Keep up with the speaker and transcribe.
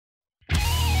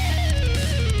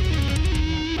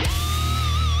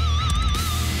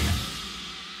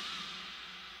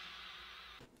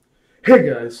Hey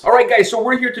guys. Alright guys, so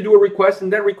we're here to do a request,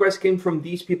 and that request came from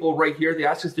these people right here. They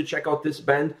asked us to check out this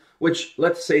band, which,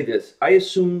 let's say this, I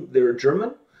assume they're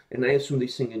German, and I assume they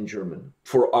sing in German,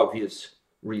 for obvious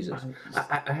reasons.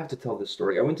 I have to tell this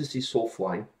story. I went to see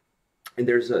Soulfly, and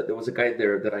there was a guy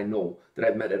there that I know, that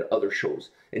I've met at other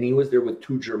shows, and he was there with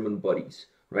two German buddies,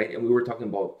 right? And we were talking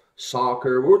about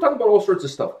soccer, we were talking about all sorts of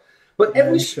stuff. But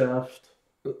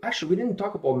Actually, we didn't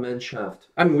talk about Manshaft.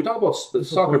 I mean, we talked about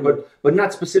soccer, but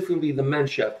not specifically the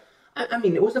Manshaft. I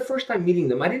mean, it was the first time meeting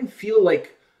them. I didn't feel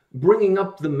like bringing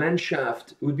up the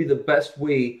Manshaft would be the best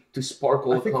way to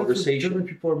sparkle a conversation. That's what German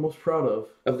people are most proud of.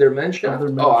 Of their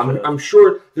Manshaft? Oh, I'm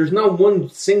sure there's not one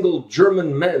single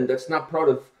German man that's not proud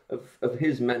of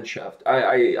his Manshaft.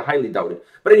 I highly doubt it.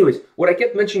 But anyways, what I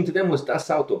kept mentioning to them was Das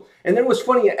Auto. And then it was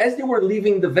funny, as they were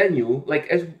leaving the venue, like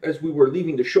as we were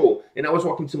leaving the show, and I was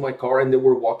walking to my car and they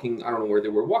were walking, I don't know where they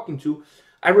were walking to,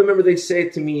 I remember they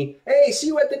said to me, "Hey, see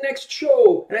you at the next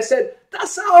show." And I said,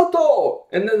 "Das Auto!"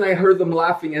 And then I heard them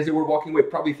laughing as they were walking away,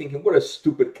 probably thinking, what a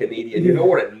stupid Canadian, you know,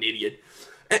 what an idiot.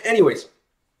 Anyways,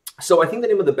 so I think the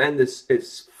name of the band is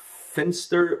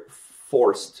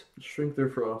Finsterforst.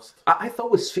 Finsterforst. I thought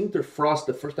it was Finsterforst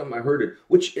the first time I heard it,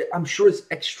 which I'm sure is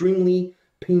extremely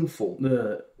painful.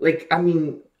 Like, I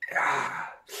mean,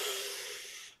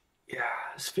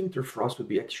 Finsterforst would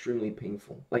be extremely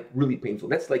painful. Like, really painful.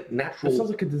 That's like natural. That sounds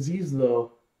like a disease,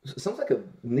 though. It sounds like a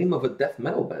name of a death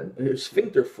metal band.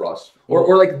 Finsterforst.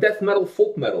 Or like death metal,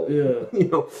 folk metal. Yeah. You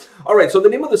know. Alright, so the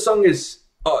name of the song is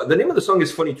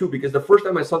funny too, because the first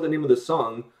time I saw the name of the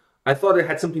song, I thought it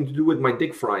had something to do with my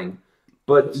dick frying.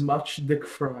 But Mach Dich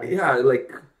Frei. Yeah,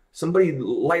 like somebody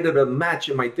lighted a match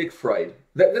in my dick fried.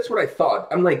 That's what I thought.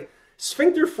 I'm like,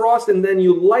 Finsterforst, and then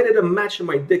you lighted a match in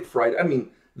my dick fried. I mean,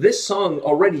 this song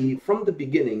already from the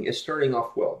beginning is starting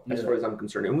off well, as far as I'm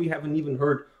concerned, and we haven't even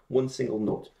heard one single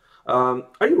note. Are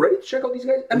you ready to check out these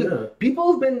guys? I mean,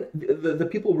 people have been the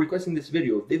people requesting this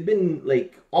video. They've been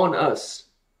like on us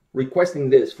requesting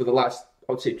this for the last,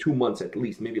 I would say, 2 months at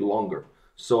least, maybe longer.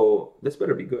 So this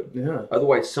better be good. Yeah.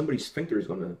 Otherwise, somebody's sphincter is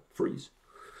gonna freeze.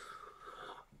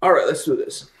 All right, let's do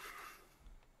this.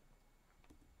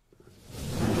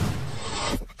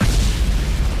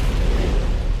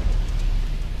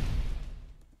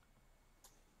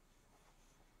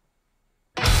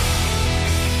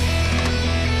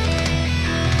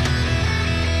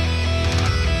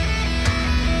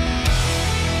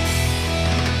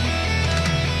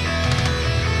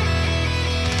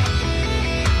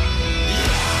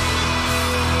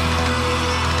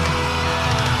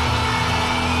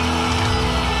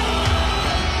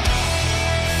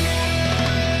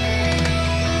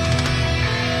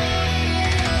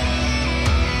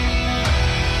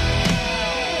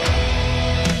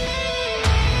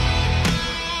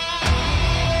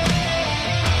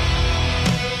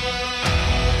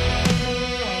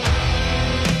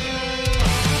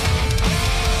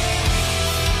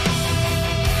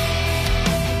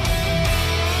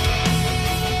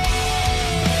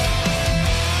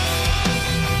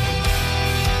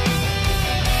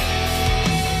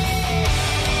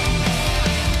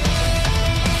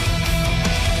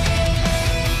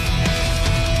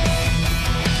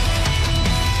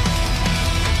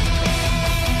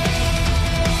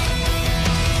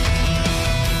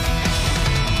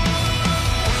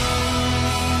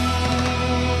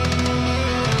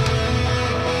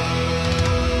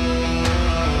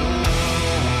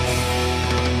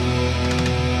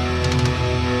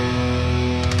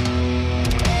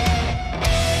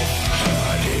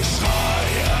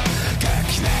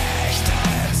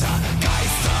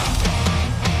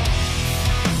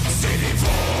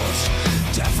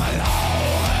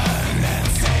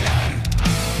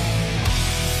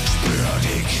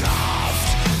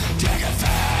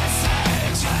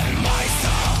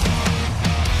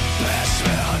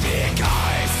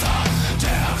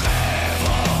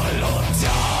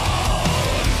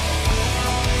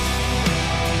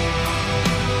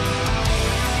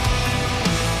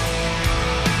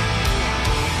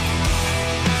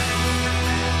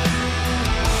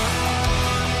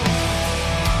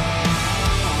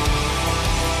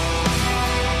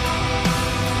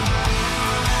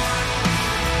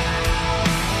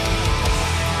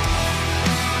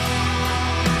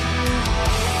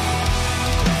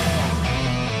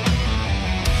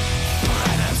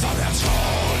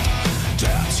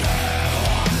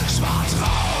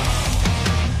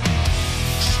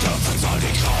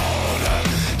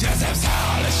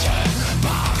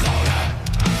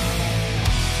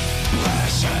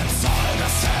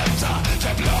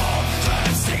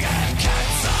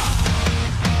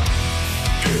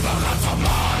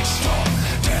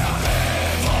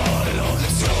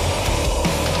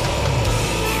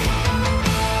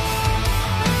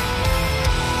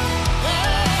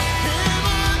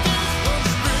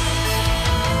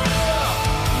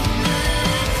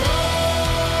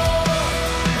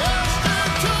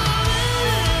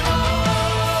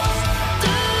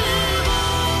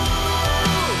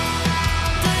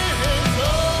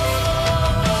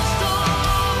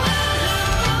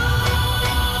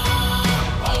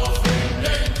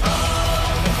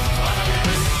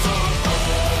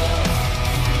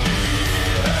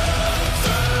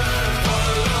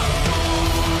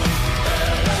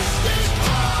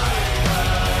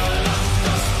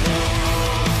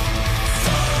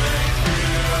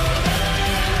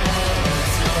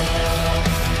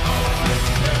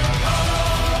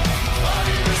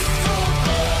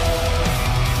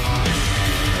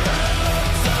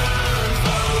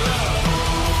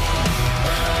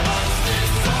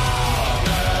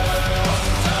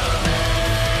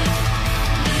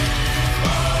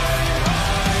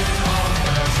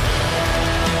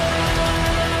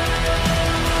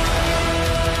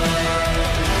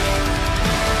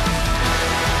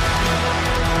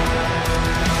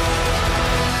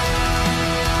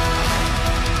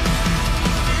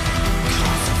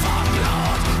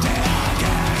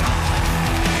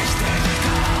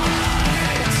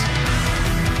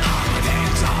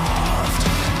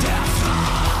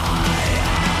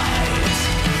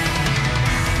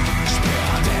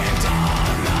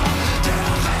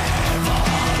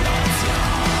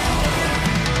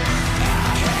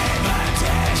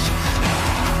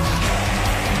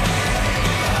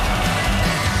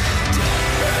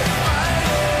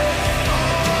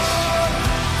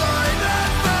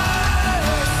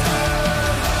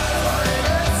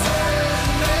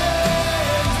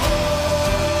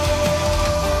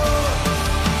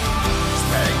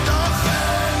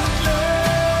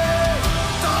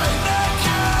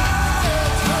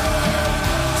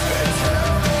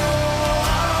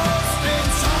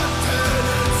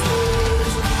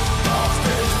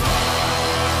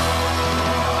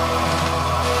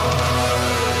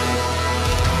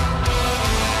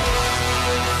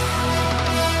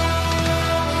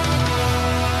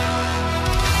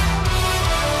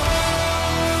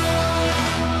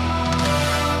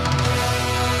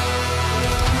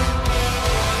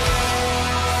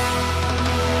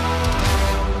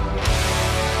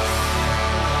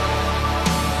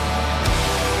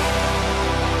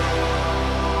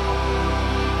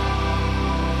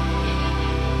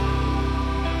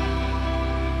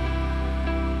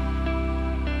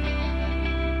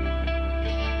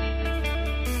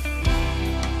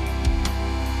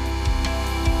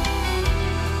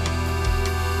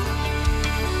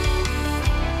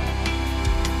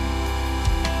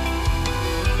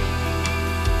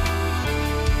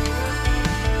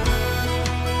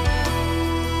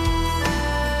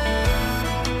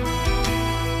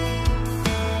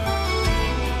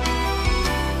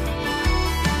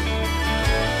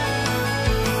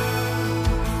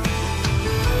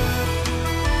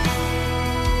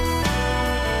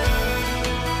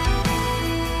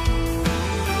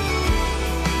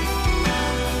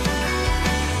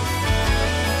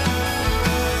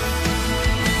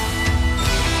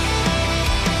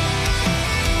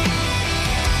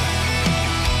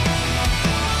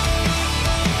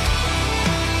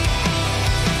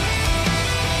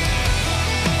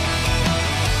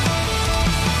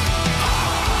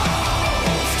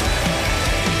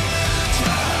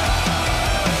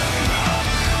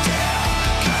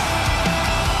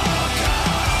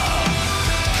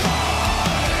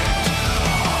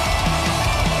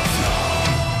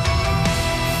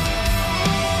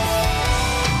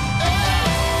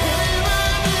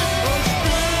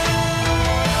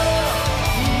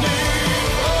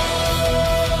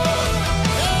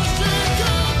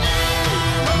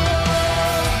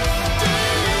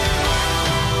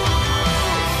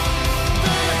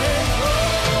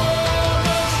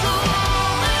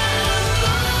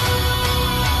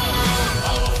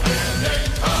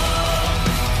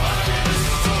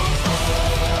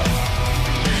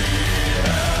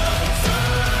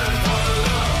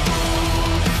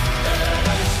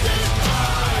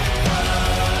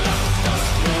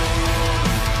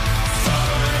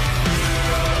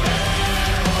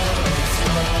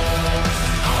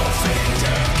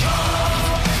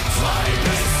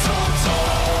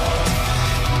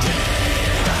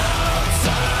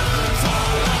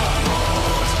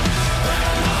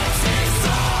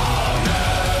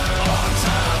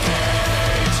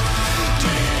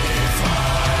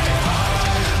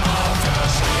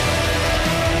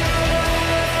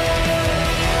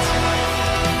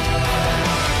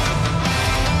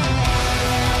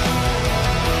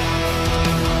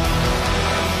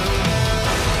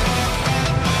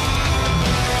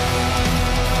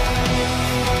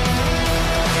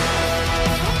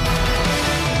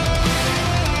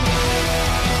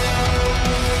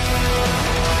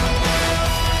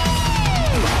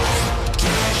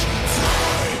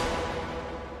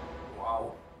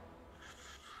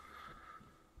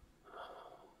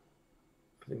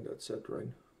 right?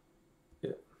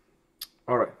 Yeah.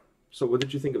 All right. So what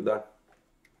did you think of that?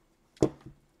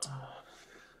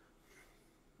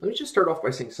 Let me just start off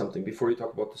by saying something before you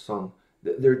talk about the song.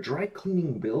 Their dry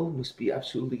cleaning bill must be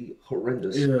absolutely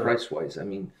horrendous price-wise. I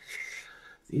mean,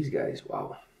 these guys,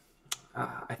 wow.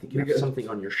 I think you have something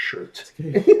on your shirt.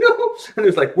 Okay. You know? And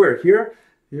it's like, where? Here?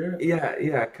 Here?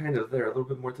 Yeah, kind of there. A little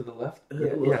bit more to the left.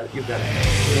 Yeah, you got it.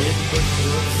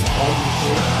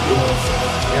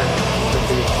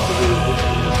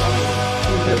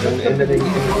 And then in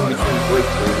between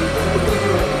breaks,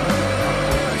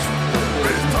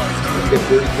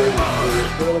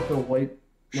 Wear like a white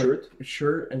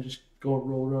shirt and just go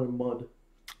roll around in mud.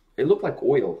 It looked like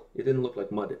oil. It didn't look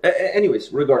like mud.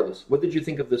 Anyways, regardless, what did you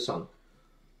think of this song?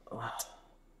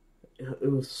 It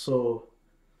was so...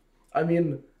 I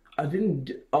mean, I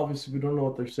didn't... Obviously, we don't know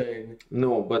what they're saying.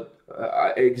 No, but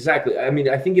exactly. I mean,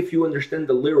 I think if you understand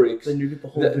the lyrics... Then you get the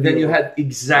whole video. Then you had...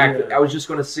 Exactly. Yeah. I was just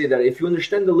going to say that. If you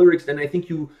understand the lyrics, then I think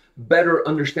you better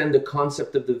understand the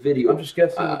concept of the video. I'm just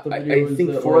guessing what the video is. I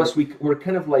think for us, we're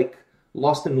kind of like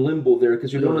lost in limbo there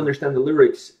because we don't understand the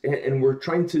lyrics, and we're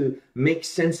trying to make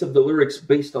sense of the lyrics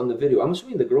based on the video. I'm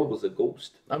assuming the girl was a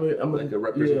ghost. I mean, like a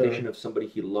representation of somebody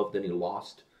he loved and he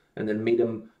lost, and then made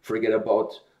him forget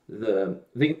about the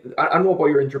I don't know about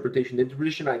your interpretation. The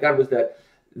interpretation I got was that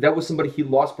was somebody he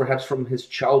lost perhaps from his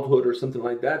childhood or something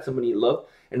like that, somebody he loved,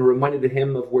 and reminded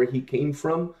him of where he came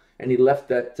from, and he left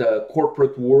that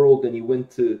corporate world, and he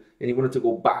wanted to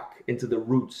go back into the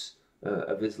roots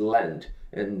of his land.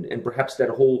 And perhaps that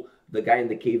whole, the guy in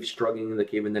the cave struggling in the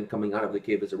cave and then coming out of the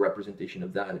cave is a representation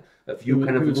of that. Of you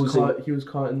kind of losing... He was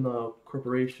caught in the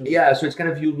corporation. Yeah, so it's kind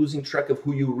of you losing track of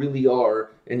who you really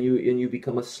are, and you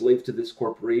become a slave to this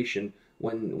corporation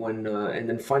when and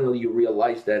then finally you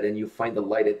realize that, and you find the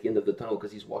light at the end of the tunnel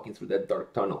because he's walking through that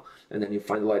dark tunnel, and then you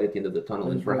find the light at the end of the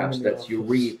tunnel, and perhaps that's you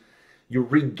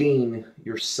regain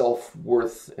your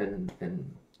self-worth and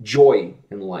joy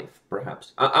in life,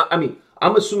 perhaps. I mean,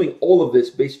 I'm assuming all of this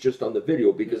based just on the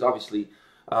video, because obviously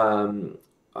I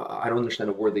don't understand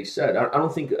a word they said. I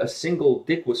don't think a single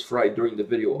dick was fried during the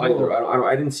video either.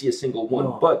 I didn't see a single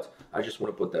one, but I just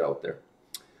want to put that out there.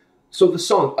 So the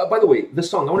song, by the way, the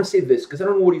song, I want to say this, because I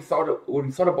don't know what you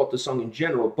thought about the song in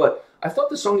general, but I thought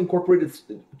the song incorporated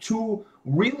two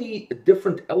really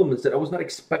different elements that I was not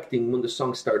expecting when the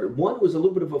song started. One was a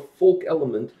little bit of a folk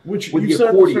element, which with you the said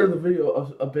accordion. at the start of the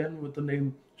video, a band with the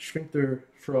name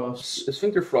Finsterforst.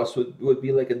 Finsterforst would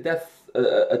be like a death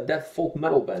folk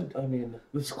metal band. I mean,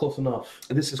 this is close enough.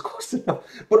 This is close enough.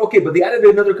 But okay, but they added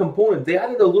another component. They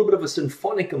added a little bit of a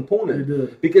symphonic component. They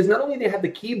did. Because not only they had the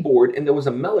keyboard and there was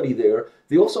a melody there,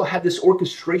 they also had this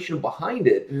orchestration behind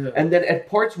it. Yeah. And then at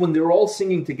parts when they were all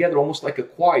singing together, almost like a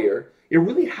choir, it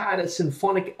really had a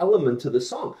symphonic element to the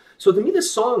song. So to me, the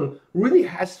song really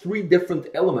has three different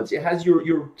elements. It has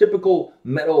your typical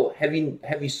metal,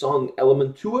 heavy song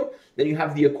element to it. Then you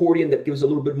have the accordion that gives a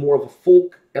little bit more of a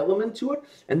folk element to it.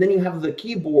 And then you have the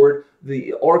keyboard,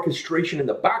 the orchestration in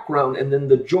the background, and then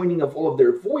the joining of all of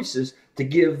their voices to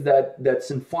give that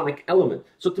symphonic element.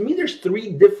 So to me, there's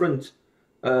three different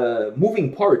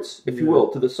moving parts, if you will,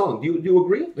 to the song. Do you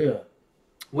agree? Yeah.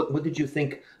 What did you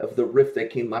think of the riff that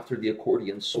came after the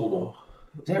accordion solo?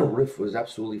 That riff was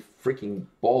absolutely freaking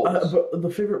balls. But my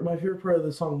favorite part of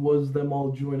the song was them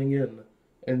all joining in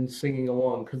and singing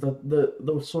along, because that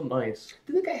was so nice.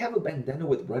 Did the guy have a bandana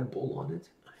with Red Bull on it?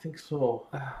 I think so.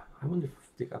 I wonder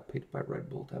if they got paid by Red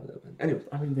Bull to have that bandana. Anyway,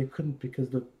 I mean, they couldn't,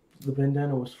 because the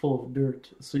bandana was full of dirt,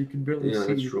 so you could barely see. Yeah,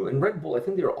 that's true. And Red Bull, I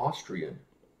think they're Austrian.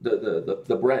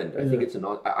 The brand, I think it's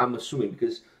I'm assuming,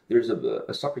 because there's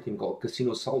a soccer team called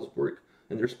Casino Salzburg,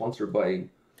 and they're sponsored by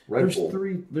Red Bull.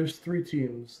 There's three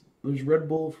teams. There's Red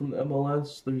Bull from the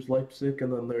MLS, there's Leipzig,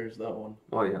 and then there's that one.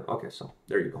 Oh yeah, okay, so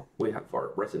there you go. We have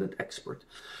our resident expert.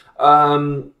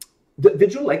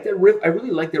 Did you like that riff? I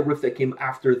really like that riff that came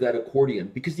after that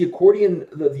accordion, because the accordion,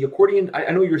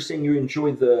 I know you're saying you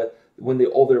enjoyed when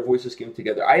all their voices came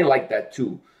together. I like that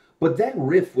too. But that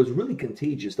riff was really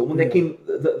contagious. The one that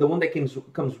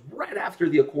comes right after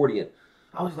the accordion.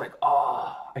 I was like,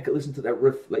 I could listen to that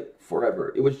riff like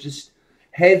forever. It was just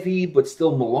heavy but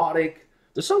still melodic.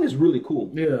 The song is really cool.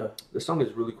 Yeah. The song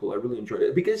is really cool. I really enjoyed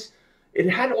it because it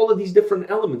had all of these different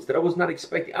elements that I was not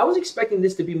expecting. I was expecting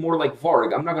this to be more like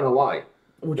Varg. I'm not gonna lie.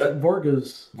 Varg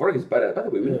is bad. By the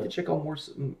way, we need to check out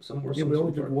some more. Yeah, we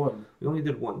only did one. We only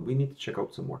did one. We need to check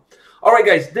out some more. All right,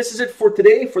 guys. This is it for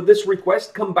today. For this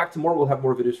request, come back tomorrow. We'll have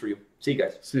more videos for you. See you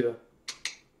guys. See ya.